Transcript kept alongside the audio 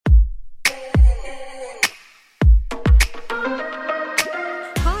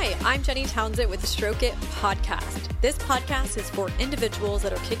I'm Jenny Townsend with the Stroke It podcast. This podcast is for individuals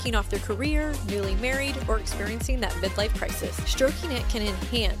that are kicking off their career, newly married, or experiencing that midlife crisis. Stroking It can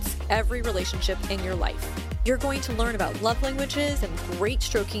enhance every relationship in your life. You're going to learn about love languages and great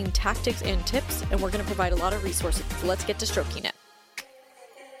stroking tactics and tips, and we're going to provide a lot of resources. So let's get to stroking it.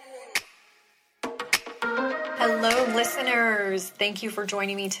 Hello, listeners. Thank you for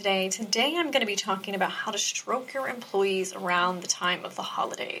joining me today. Today, I'm going to be talking about how to stroke your employees around the time of the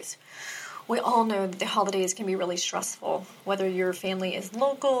holidays. We all know that the holidays can be really stressful, whether your family is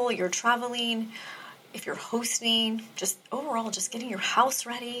local, you're traveling, if you're hosting, just overall, just getting your house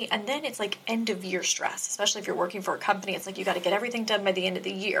ready. And then it's like end of year stress, especially if you're working for a company. It's like you got to get everything done by the end of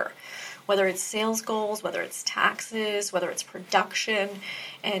the year, whether it's sales goals, whether it's taxes, whether it's production.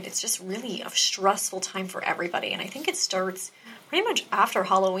 And it's just really a stressful time for everybody. And I think it starts pretty much after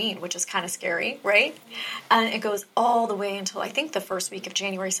Halloween, which is kind of scary, right? And it goes all the way until I think the first week of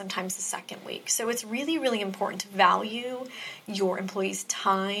January, sometimes the second week. So it's really, really important to value your employees'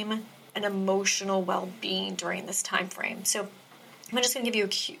 time and emotional well-being during this time frame. So I'm just going to give you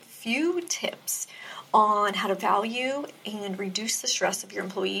a few tips on how to value and reduce the stress of your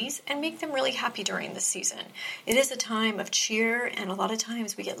employees and make them really happy during this season. It is a time of cheer, and a lot of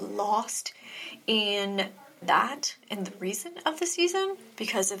times we get lost in that and the reason of the season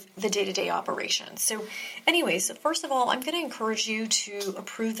because of the day-to-day operations. So anyways, first of all, I'm going to encourage you to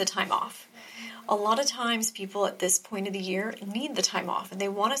approve the time off. A lot of times people at this point of the year need the time off and they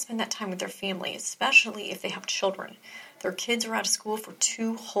want to spend that time with their family, especially if they have children. Their kids are out of school for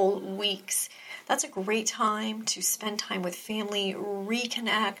 2 whole weeks. That's a great time to spend time with family,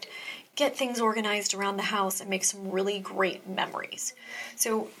 reconnect, get things organized around the house, and make some really great memories.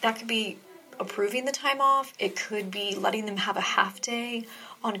 So that could be approving the time off. It could be letting them have a half day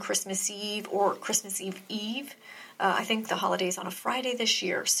on Christmas Eve or Christmas Eve. I think the holiday's on a Friday this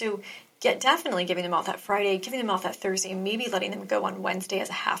year. So definitely giving them off that Friday, giving them off that Thursday, and maybe letting them go on Wednesday as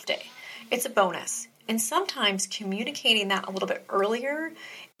a half day. It's a bonus. And sometimes communicating that a little bit earlier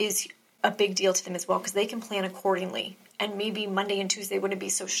is a big deal to them as well, because they can plan accordingly. And maybe Monday and Tuesday wouldn't be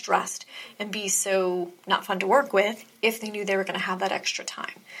so stressed and be so not fun to work with if they knew they were going to have that extra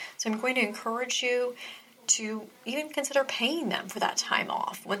time. So I'm going to encourage you to even consider paying them for that time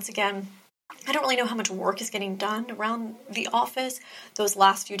off. Once again, I don't really know how much work is getting done around the office those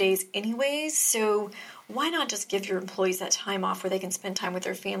last few days anyways, so why not just give your employees that time off where they can spend time with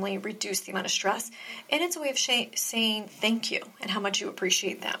their family, reduce the amount of stress, and it's a way of saying thank you and how much you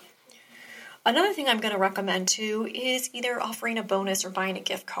appreciate them. Another thing I'm going to recommend too is either offering a bonus or buying a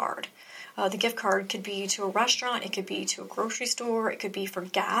gift card. The gift card could be to a restaurant, it could be to a grocery store, it could be for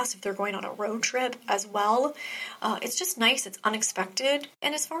gas if they're going on a road trip as well. It's just nice, it's unexpected.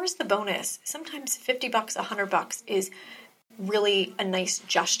 And as far as the bonus, sometimes $50, $100 is really a nice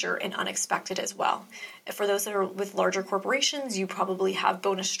gesture and unexpected as well. For those that are with larger corporations, you probably have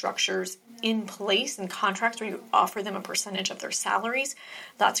bonus structures in place and contracts where you offer them a percentage of their salaries.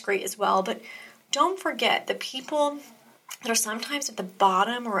 That's great as well. But don't forget the people that are sometimes at the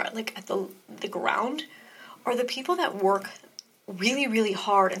bottom or like at the ground are the people that work really, really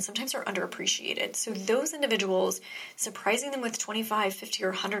hard and sometimes are underappreciated. So those individuals, surprising them with $25, $50,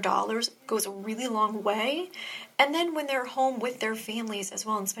 or $100 goes a really long way. And then when they're home with their families as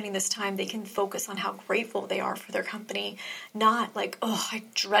well and spending this time, they can focus on how grateful they are for their company, not like, oh, I'm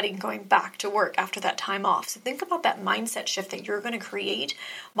dreading going back to work after that time off. So think about that mindset shift that you're going to create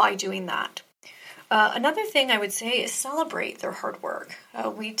by doing that. Another thing I would say is celebrate their hard work.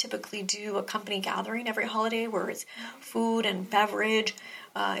 We typically do a company gathering every holiday where it's food and beverage.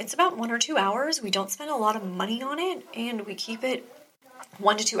 It's about 1 or 2 hours. We don't spend a lot of money on it, and we keep it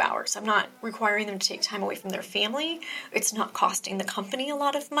 1 to 2 hours. I'm not requiring them to take time away from their family. It's not costing the company a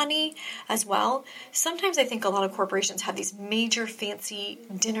lot of money as well. Sometimes I think a lot of corporations have these major fancy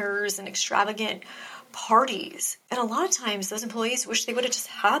dinners and extravagant parties. And a lot of times those employees wish they would have just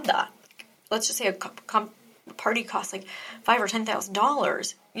had that. Let's just say a party costs like $5,000 or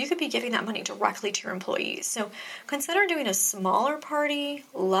 $10,000. You could be giving that money directly to your employees. So consider doing a smaller party,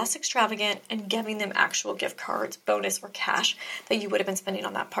 less extravagant, and giving them actual gift cards, bonus, or cash that you would have been spending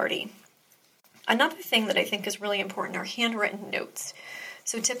on that party. Another thing that I think is really important are handwritten notes.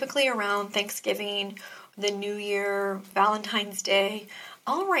 So typically around Thanksgiving, the New Year, Valentine's Day,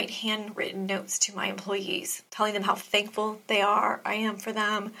 I'll write handwritten notes to my employees, telling them how thankful I am for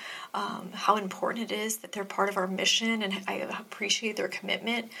them, how important it is that they're part of our mission, and I appreciate their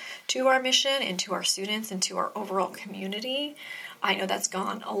commitment to our mission and to our students and to our overall community. I know that's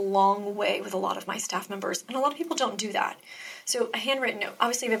gone a long way with a lot of my staff members, and a lot of people don't do that. So a handwritten note,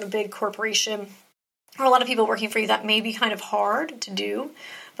 obviously if you have a big corporation or a lot of people working for you, that may be kind of hard to do,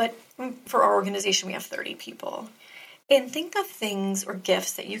 but for our organization, we have 30 people. And think of things or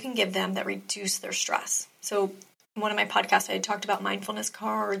gifts that you can give them that reduce their stress. So in one of my podcasts, I had talked about mindfulness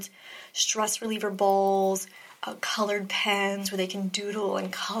cards, stress reliever bowls, colored pens where they can doodle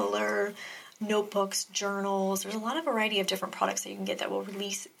and color, notebooks, journals. There's a lot of variety of different products that you can get that will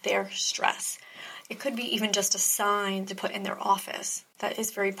release their stress. It could be even just a sign to put in their office. That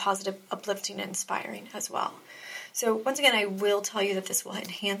is very positive, uplifting, and inspiring as well. So once again, I will tell you that this will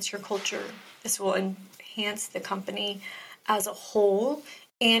enhance your culture. This will enhance the company as a whole,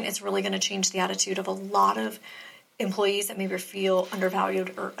 and it's really going to change the attitude of a lot of employees that maybe feel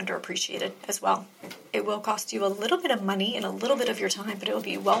undervalued or underappreciated as well. It will cost you a little bit of money and a little bit of your time, but it will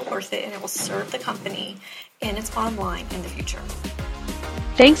be well worth it, and it will serve the company and its bottom line in the future.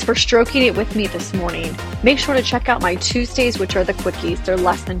 Thanks for stroking it with me this morning. Make sure to check out my Tuesdays, which are the quickies. They're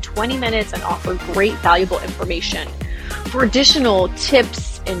less than 20 minutes and offer great, valuable information. For additional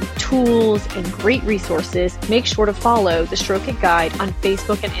tips and tools and great resources, make sure to follow the Stroke It Guide on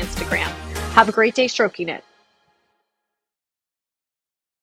Facebook and Instagram. Have a great day stroking it.